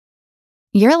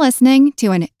You're listening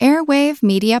to an Airwave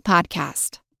Media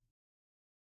Podcast.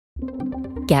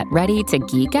 Get ready to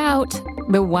geek out.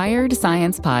 The Wired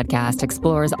Science Podcast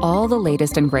explores all the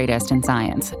latest and greatest in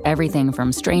science. Everything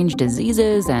from strange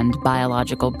diseases and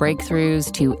biological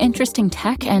breakthroughs to interesting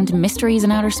tech and mysteries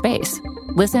in outer space.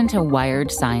 Listen to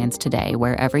Wired Science today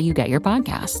wherever you get your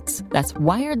podcasts. That's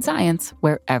Wired Science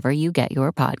wherever you get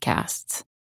your podcasts.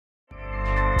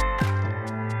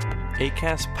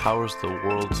 Acast powers the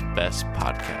world's best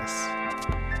podcasts.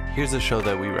 Here's a show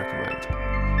that we recommend.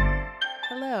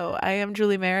 Hello, I am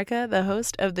Julie Merica, the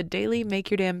host of the daily Make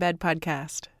Your Damn Bed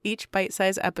podcast. Each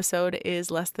bite-sized episode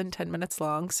is less than 10 minutes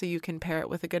long, so you can pair it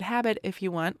with a good habit if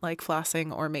you want, like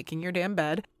flossing or making your damn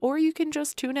bed, or you can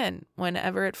just tune in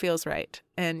whenever it feels right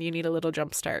and you need a little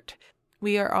jump start.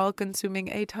 We are all consuming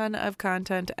a ton of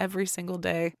content every single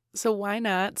day, so why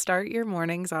not start your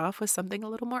mornings off with something a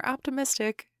little more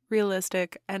optimistic,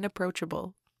 realistic, and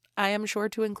approachable. I am sure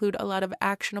to include a lot of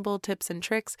actionable tips and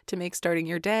tricks to make starting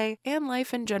your day and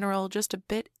life in general just a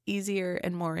bit easier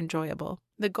and more enjoyable.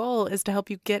 The goal is to help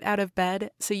you get out of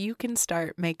bed so you can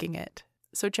start making it.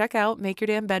 So check out Make Your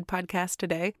Damn Bed podcast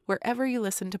today, wherever you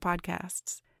listen to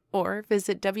podcasts, or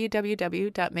visit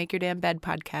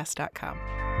www.makeyourdamnbedpodcast.com.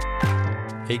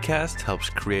 Acast helps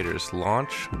creators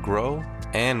launch, grow,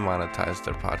 and monetize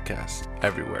their podcasts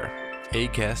everywhere.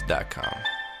 Acast.com.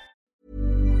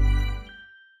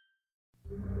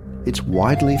 It's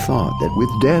widely thought that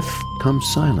with death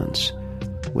comes silence.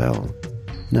 Well,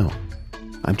 no.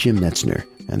 I'm Jim Metzner,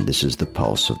 and this is The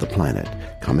Pulse of the Planet.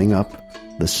 Coming up,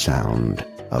 the sound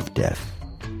of death.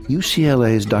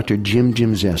 UCLA's Dr. Jim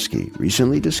Gimzeski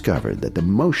recently discovered that the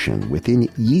motion within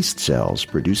yeast cells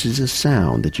produces a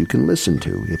sound that you can listen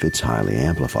to if it's highly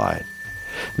amplified.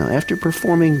 Now, after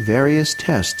performing various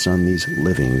tests on these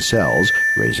living cells,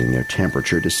 raising their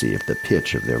temperature to see if the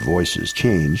pitch of their voices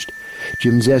changed,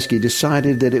 Gimzeski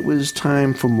decided that it was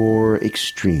time for more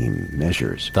extreme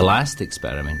measures. The last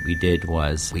experiment we did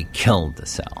was we killed the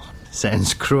cell.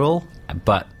 Sounds cruel,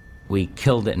 but we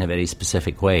killed it in a very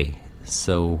specific way.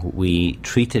 So we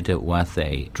treated it with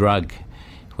a drug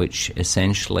which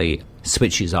essentially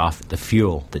switches off the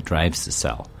fuel that drives the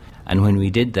cell. And when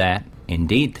we did that,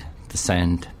 indeed, the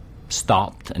sound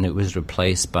stopped and it was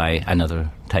replaced by another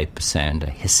type of sound, a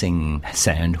hissing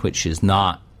sound, which is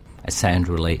not a sound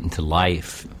relating to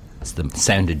life. It's the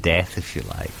sound of death, if you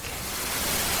like.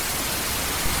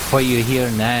 What you hear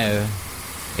now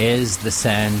is the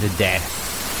sound of death.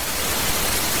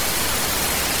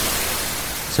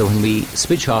 So when we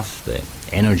switch off the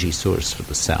energy source for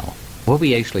the cell, what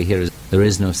we actually hear is there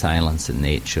is no silence in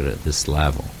nature at this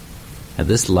level. At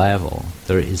this level,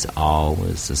 there is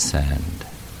always a sound.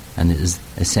 And it is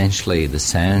essentially the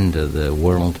sound of the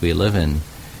world we live in.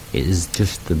 It is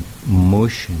just the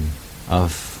motion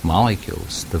of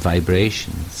molecules. The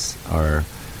vibrations are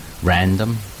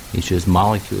random. It's just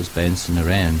molecules bouncing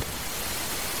around.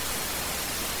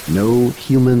 No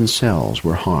human cells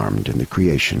were harmed in the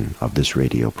creation of this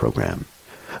radio program.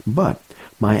 But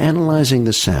by analyzing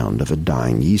the sound of a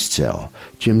dying yeast cell,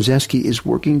 Gimzeski is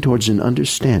working towards an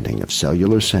understanding of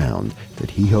cellular sound that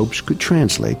he hopes could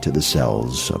translate to the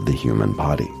cells of the human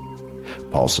body.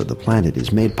 Pulse of the Planet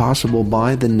is made possible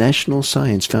by the National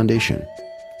Science Foundation.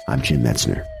 I'm Jim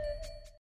Metzner.